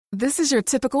This is your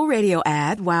typical radio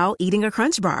ad while eating a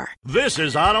Crunch Bar. This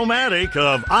is Automatic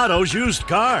of Otto's Used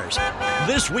Cars.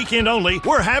 This weekend only,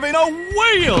 we're having a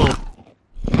whale.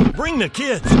 Bring the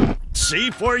kids.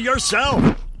 See for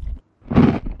yourself.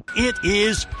 It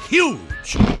is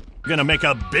huge. Gonna make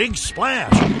a big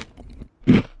splash.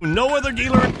 No other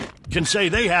dealer can say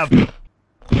they have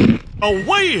a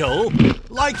whale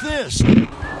like this.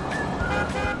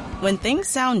 When things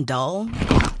sound dull,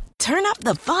 turn up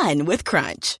the fun with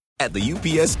Crunch. At the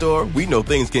UPS Store, we know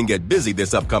things can get busy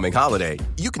this upcoming holiday.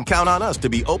 You can count on us to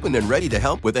be open and ready to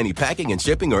help with any packing and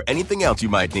shipping or anything else you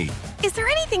might need. Is there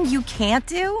anything you can't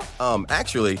do?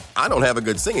 Actually, I don't have a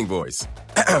good singing voice.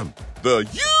 The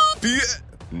UPS...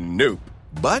 Nope.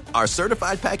 But our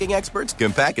certified packing experts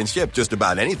can pack and ship just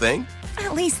about anything.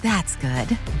 At least that's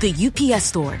good. The UPS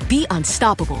Store. Be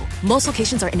unstoppable. Most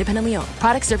locations are independently owned.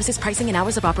 Product, services, pricing, and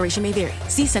hours of operation may vary.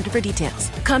 See Center for details.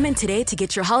 Come in today to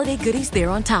get your holiday goodies there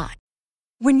on time.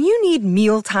 When you need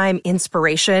mealtime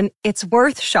inspiration, it's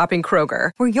worth shopping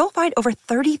Kroger, where you'll find over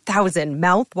 30,000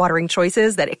 mouth-watering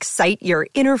choices that excite your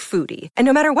inner foodie. And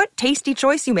no matter what tasty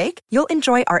choice you make, you'll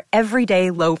enjoy our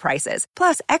everyday low prices,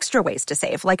 plus extra ways to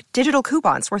save, like digital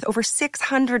coupons worth over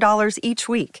 $600 each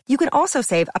week. You can also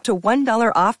save up to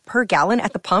 $1 off per gallon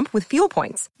at the pump with fuel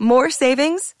points. More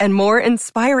savings and more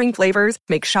inspiring flavors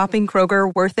make shopping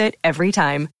Kroger worth it every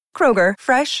time. Kroger,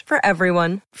 fresh for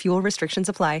everyone. Fuel restrictions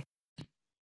apply.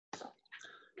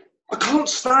 I can't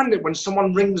stand it when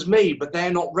someone rings me, but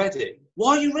they're not ready.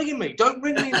 Why are you ringing me? Don't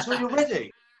ring me until you're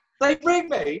ready. They ring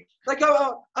me. They go,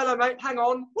 oh, hello, mate, hang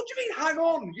on. What do you mean, hang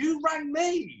on? You rang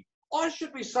me. I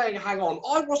should be saying, hang on.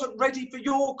 I wasn't ready for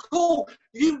your call.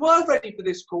 You were ready for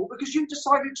this call because you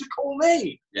decided to call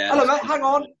me. Yeah. Hello, mate, hang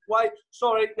on. Wait,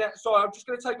 sorry. Yeah, sorry. I'm just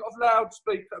going to take it off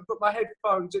loudspeaker and put my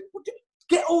headphones in.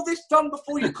 Get all this done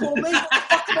before you call me. What the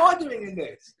fuck am I doing in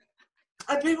this?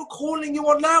 And people calling you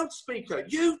on loudspeaker.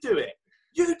 You do it.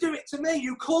 You do it to me.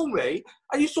 You call me,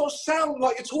 and you sort of sound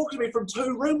like you're talking to me from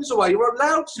 2 rooms away. You're on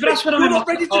loudspeaker. You're not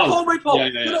ready to call me, Paul.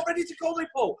 You're not ready to call me,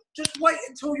 Paul. Just wait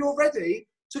until you're ready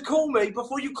to call me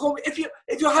before you call me. If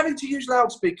you're having to use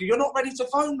loudspeaker, you're not ready to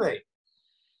phone me.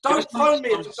 Don't phone me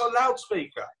if it's on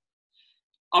loudspeaker.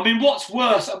 I mean, what's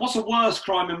worse? What's a worse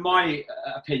crime, in my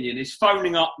opinion, is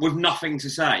phoning up with nothing to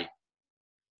say.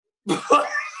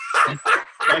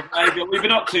 What have you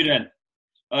been up to then?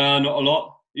 Not a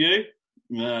lot. You?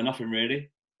 No, nothing really.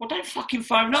 Well, don't fucking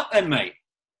phone up then, mate.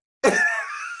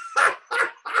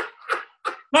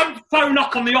 Don't phone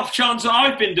up on the off chance that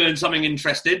I've been doing something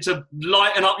interesting to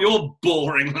lighten up your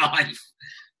boring life.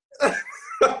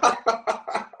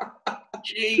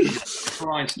 Jesus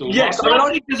Christ. Yes,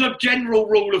 I think there's a general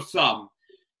rule of thumb.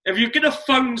 If you're going to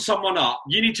phone someone up,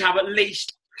 you need to have at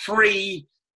least 3...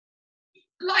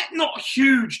 not a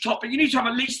huge topic. You need to have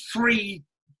at least 3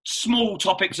 small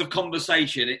topics of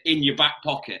conversation in your back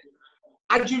pocket.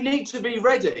 And you need to be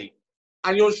ready.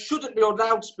 And you shouldn't be on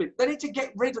loudspeaker. They need to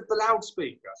get rid of the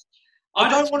loudspeaker. I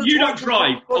don't want to. You don't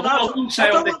drive. I will say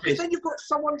on this. Then you've got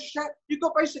someone you've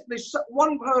got basically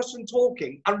one person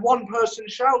talking and one person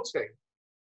shouting.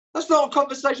 That's not a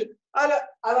conversation.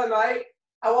 Hello, mate.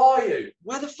 How are you?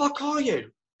 Where the fuck are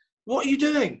you? What are you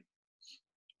doing?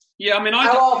 Yeah, I mean,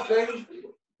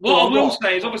 what I will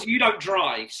say is, obviously, you don't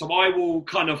drive, so I will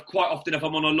kind of quite often, if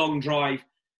I'm on a long drive,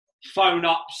 phone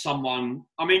up someone.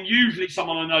 I mean, usually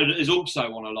someone I know that is also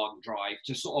on a long drive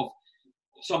to sort of,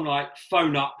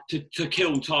 phone up to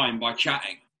kill time by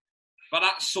chatting. But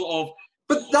that's sort of...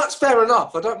 But that's fair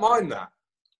enough. I don't mind that.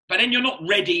 But then you're not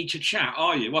ready to chat,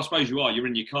 are you? Well, I suppose you are. You're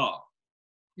in your car.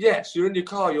 Yes, you're in your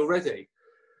car. You're ready.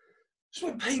 It's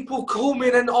when people call me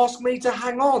and then ask me to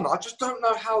hang on. I just don't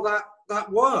know how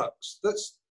that works.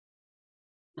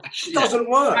 Doesn't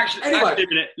work. Anyway, a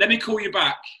minute. Let me call you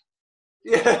back.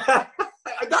 Yeah,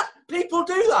 people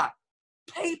do that.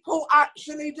 People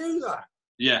actually do that.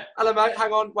 Yeah. Hello, mate.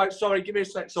 Hang on. Wait. Sorry. Give me a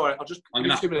sec. Sorry. Give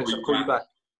me 2 minutes. I'll call you back.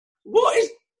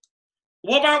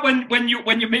 What about when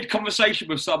you're mid conversation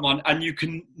with someone and you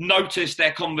can notice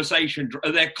their concentration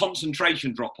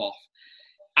drop off,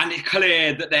 and it's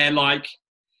clear that they're like,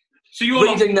 so you're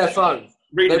reading their phone.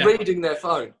 They're reading their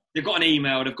phone. They've got an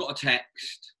email. They've got a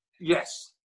text. Yes.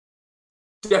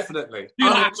 Definitely. You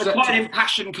have quite an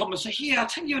impassioned conversation. Yeah, I'll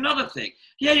tell you another thing.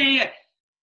 Yeah.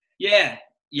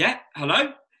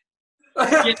 Hello.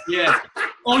 yeah.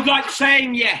 Or like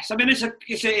saying yes. I mean, it's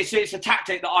a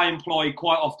tactic that I employ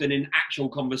quite often in actual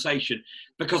conversation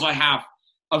because I have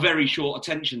a very short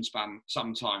attention span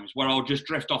sometimes, where I'll just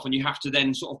drift off, and you have to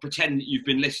then sort of pretend that you've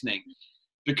been listening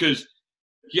because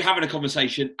you're having a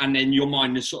conversation and then your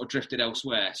mind has sort of drifted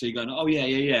elsewhere. So you're going, oh,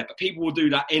 yeah. But people will do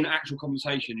that in actual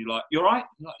conversation. You're like, you all right?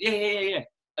 You're like, yeah.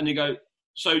 And you go,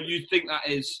 so you think that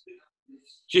is...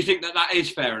 Do you think that is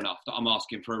fair enough that I'm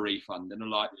asking for a refund? And I'm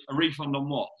like, a refund on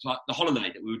what? It's like the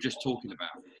holiday that we were just talking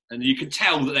about. And you can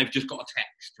tell that they've just got a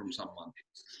text from someone.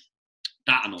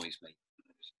 That annoys me.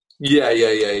 Yeah.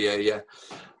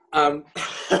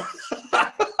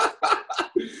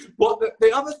 Well,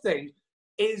 the other thing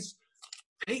is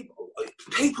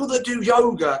people that do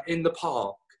yoga in the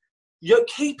park, you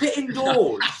keep it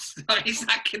indoors. Is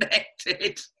that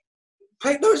connected?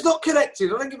 No, it's not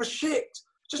connected. I don't give a shit.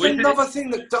 Just another thing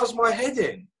that does my head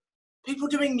in. People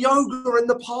doing yoga in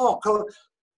the park,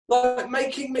 like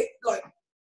making me like.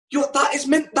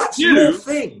 That's your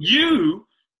thing. You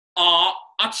are,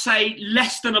 I'd say,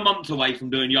 less than a month away from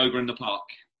doing yoga in the park.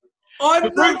 I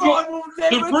will never do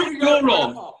yoga in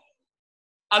the park.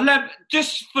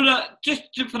 Just for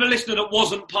the listener that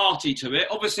wasn't party to it,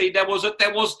 obviously there was a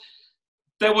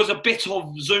bit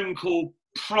of Zoom call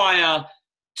prior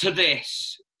to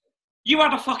this. You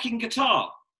had a fucking guitar.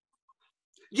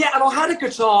 Yeah, and I had a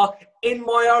guitar in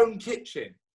my own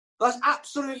kitchen. That's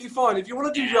absolutely fine. If you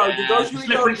want to do yoga, go to your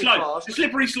yoga class. The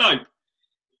slippery slope.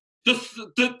 The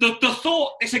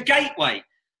thought, it's a gateway.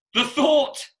 The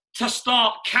thought to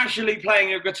start casually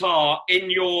playing a guitar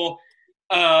in your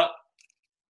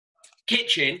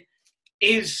kitchen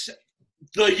is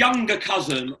the younger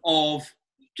cousin of,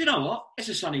 do you know what? It's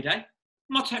a sunny day. I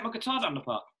might take my guitar down the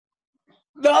park.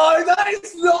 No, that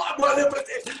is not. Well,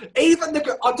 even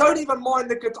I don't even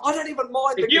mind the guitar. I don't even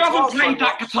mind the guitar. If you haven't played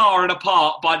that guitar in a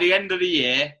park by the end of the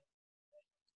year,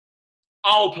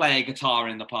 I'll play a guitar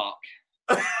in the park.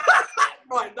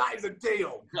 Right, that is a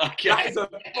deal. Okay. That is a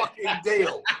fucking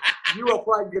deal. You are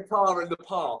playing guitar in the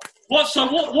park. What's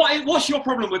your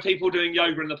problem with people doing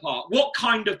yoga in the park? What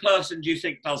kind of person do you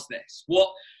think does this?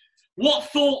 What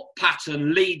thought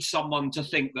pattern leads someone to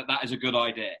think that is a good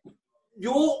idea?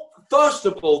 First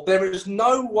of all, there is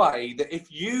no way that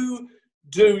if you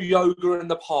do yoga in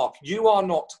the park, you are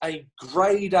not a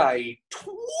grade A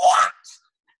twat.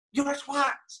 You're a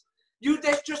twat.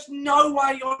 There's just no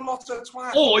way you're not a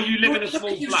twat. Or you live in a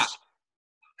small flat.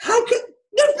 How can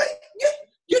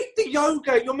you the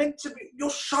yoga? You're meant to be. You're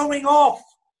showing off.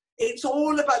 It's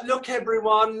all about look,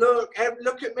 everyone. Look at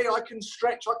me. I can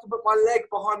stretch. I can put my leg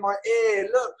behind my ear.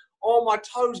 Look. All my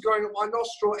toes going up my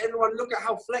nostril. Everyone, look at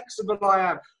how flexible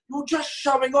I am. You're just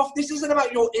showing off. This isn't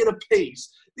about your inner peace.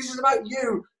 This is about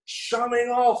you showing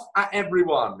off at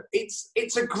everyone.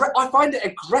 I find it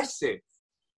aggressive.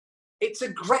 It's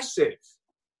aggressive.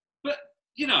 But,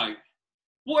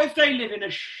 what if they live in a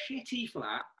shitty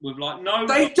flat with no...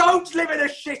 They don't live in a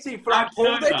shitty flat,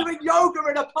 Paul. They're doing yoga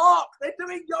in a park.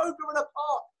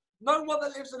 No one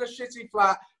that lives in a shitty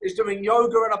flat is doing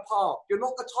yoga in a park. You're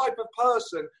not the type of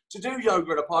person to do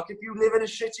yoga in a park if you live in a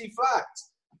shitty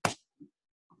flat.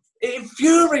 It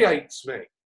infuriates me.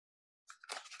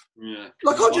 Yeah.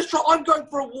 I'm going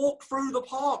for a walk through the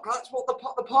park. That's what the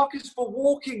park is for,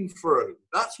 walking through.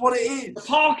 That's what it is. The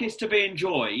park is to be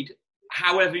enjoyed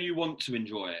however you want to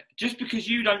enjoy it. Just because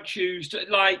you don't choose to,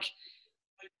 I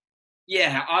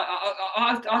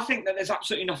think that there's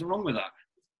absolutely nothing wrong with that.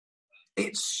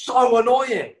 It's so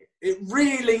annoying. It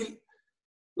really,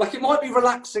 it might be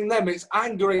relaxing them. It's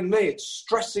angering me. It's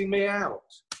stressing me out.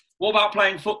 What about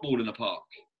playing football in the park?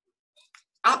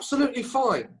 Absolutely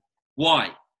fine.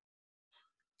 Why?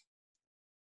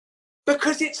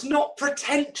 Because it's not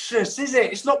pretentious, is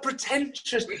it? It's not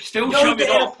pretentious. It's still showing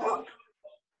off.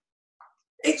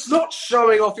 It's not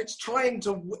showing off. It's trying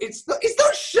to. It's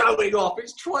not showing off.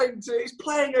 It's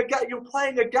playing a game. You're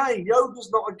playing a game. Yoga's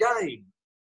not a game.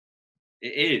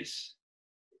 It is.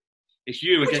 It's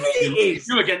you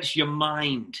against your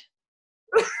mind.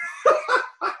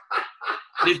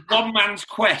 It's one man's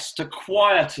quest to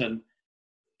quieten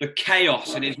the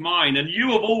chaos in his mind. And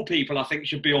you, of all people, I think,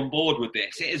 should be on board with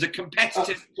this. It is a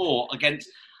competitive sport against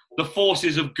the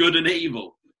forces of good and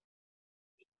evil.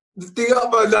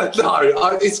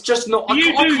 It's just not... Do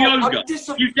you do yoga?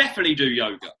 You definitely do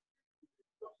yoga.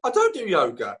 I don't do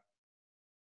yoga.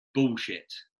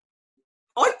 Bullshit.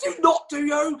 I do not do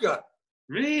yoga.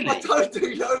 Really? I don't do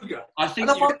yoga.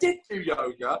 If I did do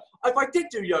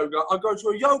yoga, I'd go to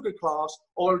a yoga class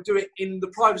or do it in the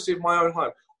privacy of my own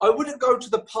home. I wouldn't go to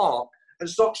the park and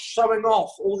start showing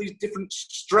off all these different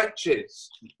stretches.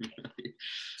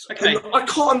 Okay. I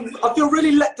feel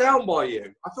really let down by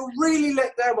you.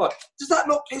 Does that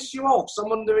not piss you off,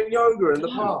 someone doing yoga in the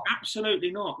park?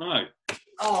 Absolutely not, no.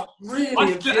 Oh,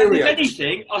 really If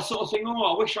anything, I sort of think,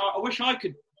 I wish I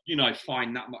could,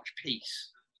 find that much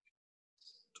peace.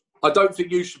 I don't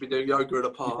think you should be doing yoga in a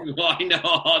park. Why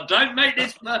not? Don't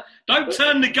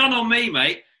turn the gun on me,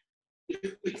 mate.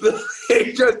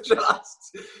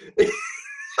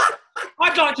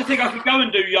 I'd like to think I could go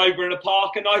and do yoga in a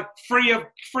park and I'm free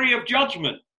of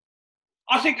judgment.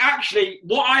 I think actually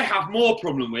what I have more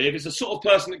problem with is the sort of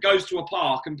person that goes to a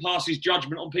park and passes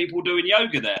judgment on people doing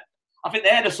yoga there. I think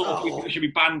they're the sort of people that should be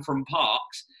banned from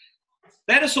parks.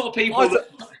 They're the sort of people that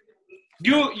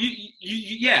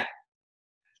yeah.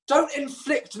 Don't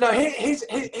inflict. No, here's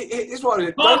what I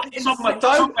mean. Somewhere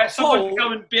to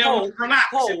go and be able to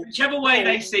relax in whichever way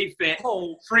they see fit,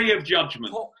 free of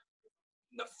judgment.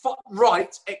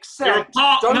 Right, except you're a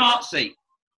park Nazi.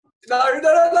 No.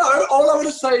 All I'm going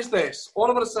to say is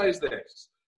this.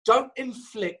 Don't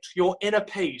inflict your inner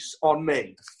peace on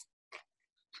me.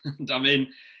 I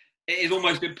mean, it is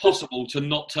almost impossible to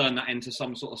not turn that into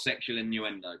some sort of sexual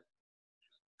innuendo.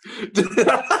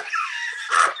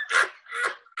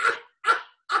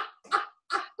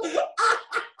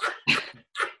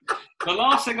 The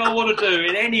last thing I want to do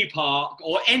in any park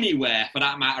or anywhere for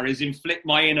that matter is inflict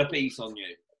my inner peace on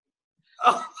you.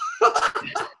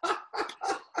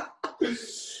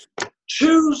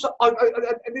 Choose, and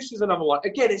this is another one.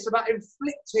 Again, it's about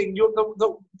inflicting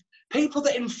the people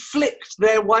that inflict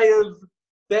their way of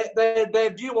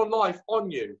their view on life on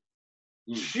you.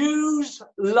 Choose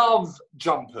love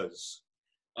jumpers.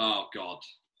 Oh God!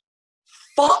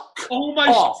 Fuck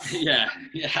off. Yeah,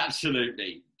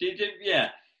 absolutely. Yeah.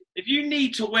 If you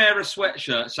need to wear a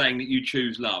sweatshirt saying that you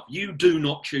choose love, you do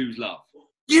not choose love.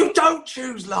 You don't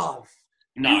choose love.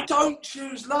 No. You don't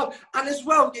choose love. And as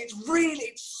well, it's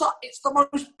the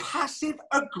most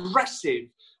passive-aggressive,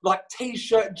 like,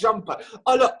 T-shirt jumper.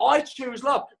 Oh, look, I choose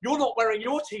love. You're not wearing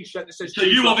your T-shirt that says... So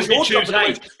you obviously choose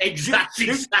hate.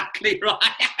 Exactly right.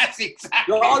 That's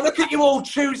exactly right. Oh, look at you all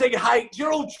choosing hate.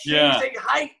 You're all choosing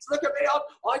hate. Look at me.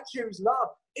 I choose love.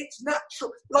 It's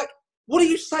natural. Like... What are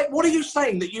you saying? What are you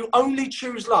saying? That you only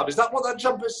choose love? Is that what that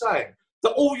jumper's saying?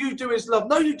 That all you do is love?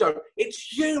 No, you don't. It's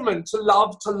human to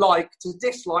love, to like, to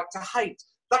dislike, to hate.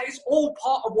 That is all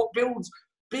part of what builds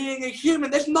being a human.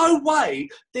 There's no way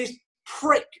this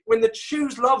prick, when the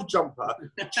choose love jumper,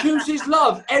 chooses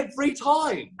love every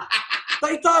time.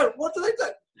 They don't. What do they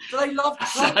do? Do they love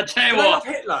Trump? I tell you do they love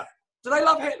Hitler? Do they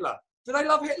love Hitler? Do they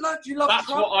love Hitler? Do you love That's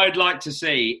Trump? what I'd like to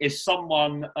see is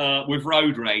someone with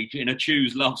road rage in a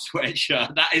choose love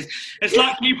sweatshirt. It's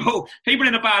like people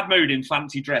in a bad mood in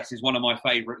fancy dress is one of my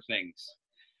favourite things.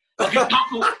 Like a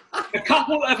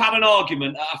couple that have had an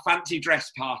argument at a fancy dress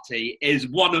party is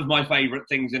one of my favourite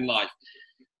things in life.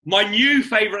 My new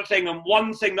favourite thing, and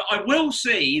one thing that I will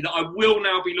see that I will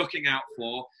now be looking out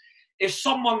for, is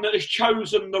someone that has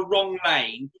chosen the wrong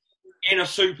lane in a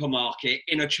supermarket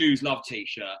in a Choose Love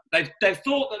T-shirt. They've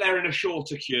thought that they're in a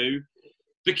shorter queue.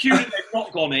 The queue that they've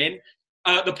not gone in,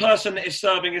 the person that is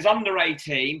serving is under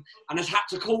 18 and has had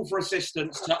to call for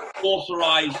assistance to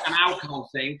authorise an alcohol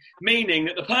thing, meaning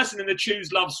that the person in the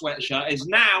Choose Love sweatshirt is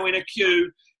now in a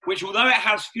queue which, although it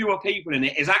has fewer people in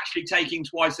it, is actually taking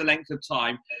twice the length of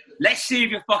time. Let's see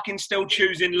if you're fucking still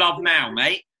choosing love now,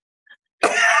 mate.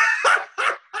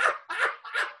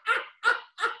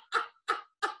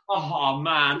 Oh,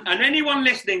 man. And anyone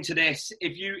listening to this,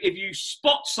 if you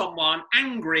spot someone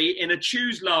angry in a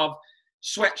Choose Love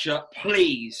sweatshirt,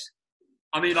 please.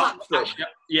 I mean, I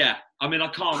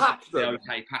can't be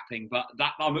okay papping, but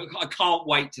I can't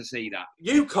wait to see that.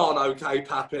 You can't okay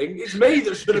papping. It's me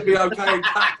that shouldn't be okay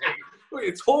papping. What are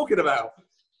you talking about?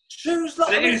 Choose love.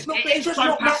 It's just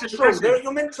not natural.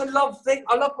 You're meant to love things.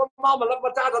 I love my mum. I love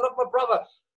my dad. I love my brother.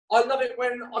 I love it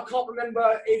when I can't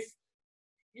remember if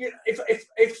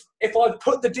I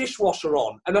put the dishwasher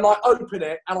on and then I open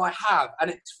it and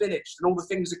it's finished and all the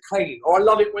things are clean. Or I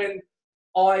love it when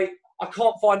I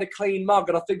can't find a clean mug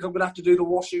and I think I'm going to have to do the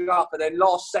washing up, and then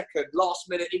last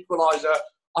minute equaliser,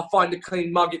 I find a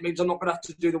clean mug. It means I'm not going to have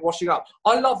to do the washing up.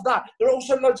 I love that. There are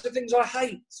also loads of things I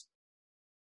hate.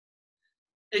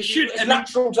 It's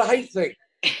natural to hate things.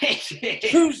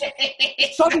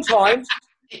 Sometimes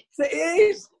it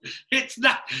is. It's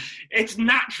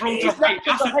natural to hate.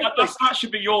 That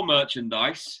should be your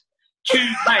merchandise.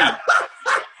 Choose hate.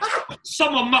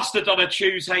 Someone must have done a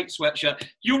choose hate sweatshirt.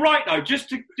 You're right though.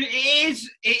 It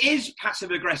is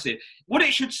passive aggressive. What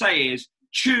it should say is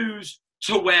choose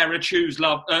to wear a choose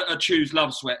love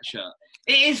sweatshirt.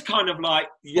 It is kind of like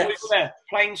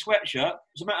plain sweatshirt.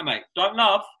 What's the matter, mate? Don't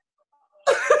love.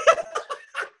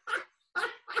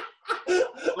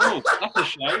 Oh, that's a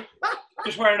shame.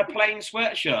 Just wearing a plain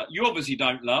sweatshirt. You obviously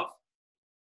don't love.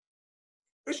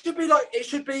 It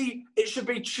should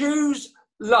be choose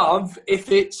love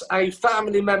if it's a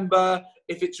family member,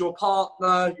 if it's your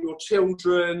partner, your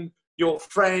children, your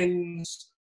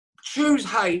friends. . Choose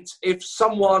hate if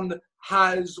someone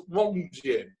has wronged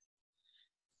you.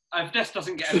 If Des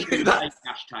doesn't get a Choose Hate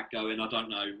hashtag going, I don't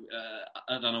know.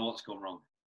 I don't know what's gone wrong.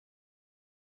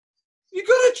 You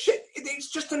got to. It's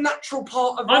just a natural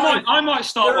part of life. I might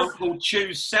start one called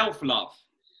Choose Self-Love,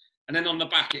 and then on the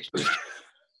back it's.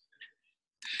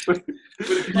 you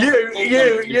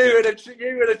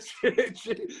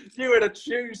in a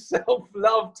Choose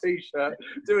Self-Love t-shirt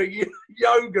doing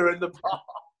yoga in the park.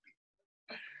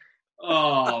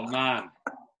 Oh man.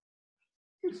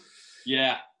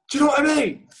 Yeah. Do you know what I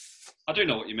mean? I do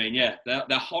know what you mean. Yeah,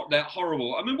 they're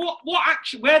horrible. I mean, what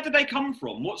actually? Where did they come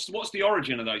from? What's the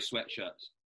origin of those sweatshirts?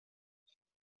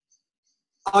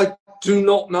 I do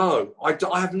not know. I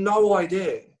have no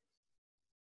idea.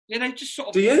 Yeah, they just sort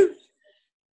of. Do you?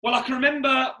 Well, I can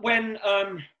remember when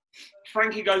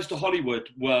Frankie Goes to Hollywood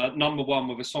were number one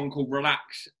with a song called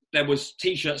Relax. There was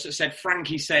T-shirts that said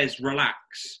Frankie Says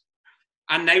Relax.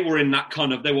 And they were in that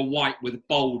kind of, they were white with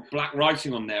bold black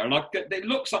writing on there. And it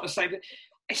looks like the same thing.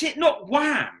 Is it not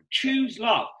Wham? Choose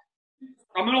Love.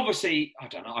 I mean, obviously, I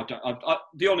don't know.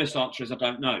 The honest answer is I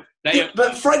don't know.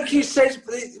 But Frankie says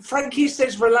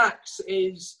Relax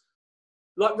is...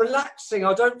 Like relaxing,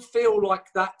 I don't feel like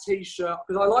that T-shirt,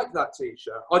 because I like that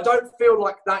T-shirt. I don't feel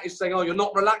like that is saying, oh, you're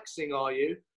not relaxing, are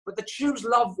you? But the Choose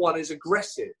Love one is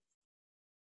aggressive.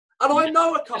 And I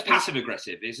know a couple... It's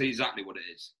passive-aggressive is exactly what it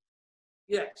is.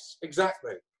 Yes,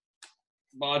 exactly.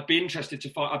 But I'd be interested to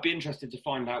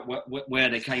find out where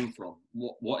they came from.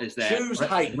 What is their Choose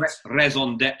Hate.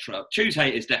 Raison d'etre. Choose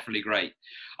Hate is definitely great.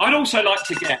 I'd also like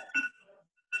to get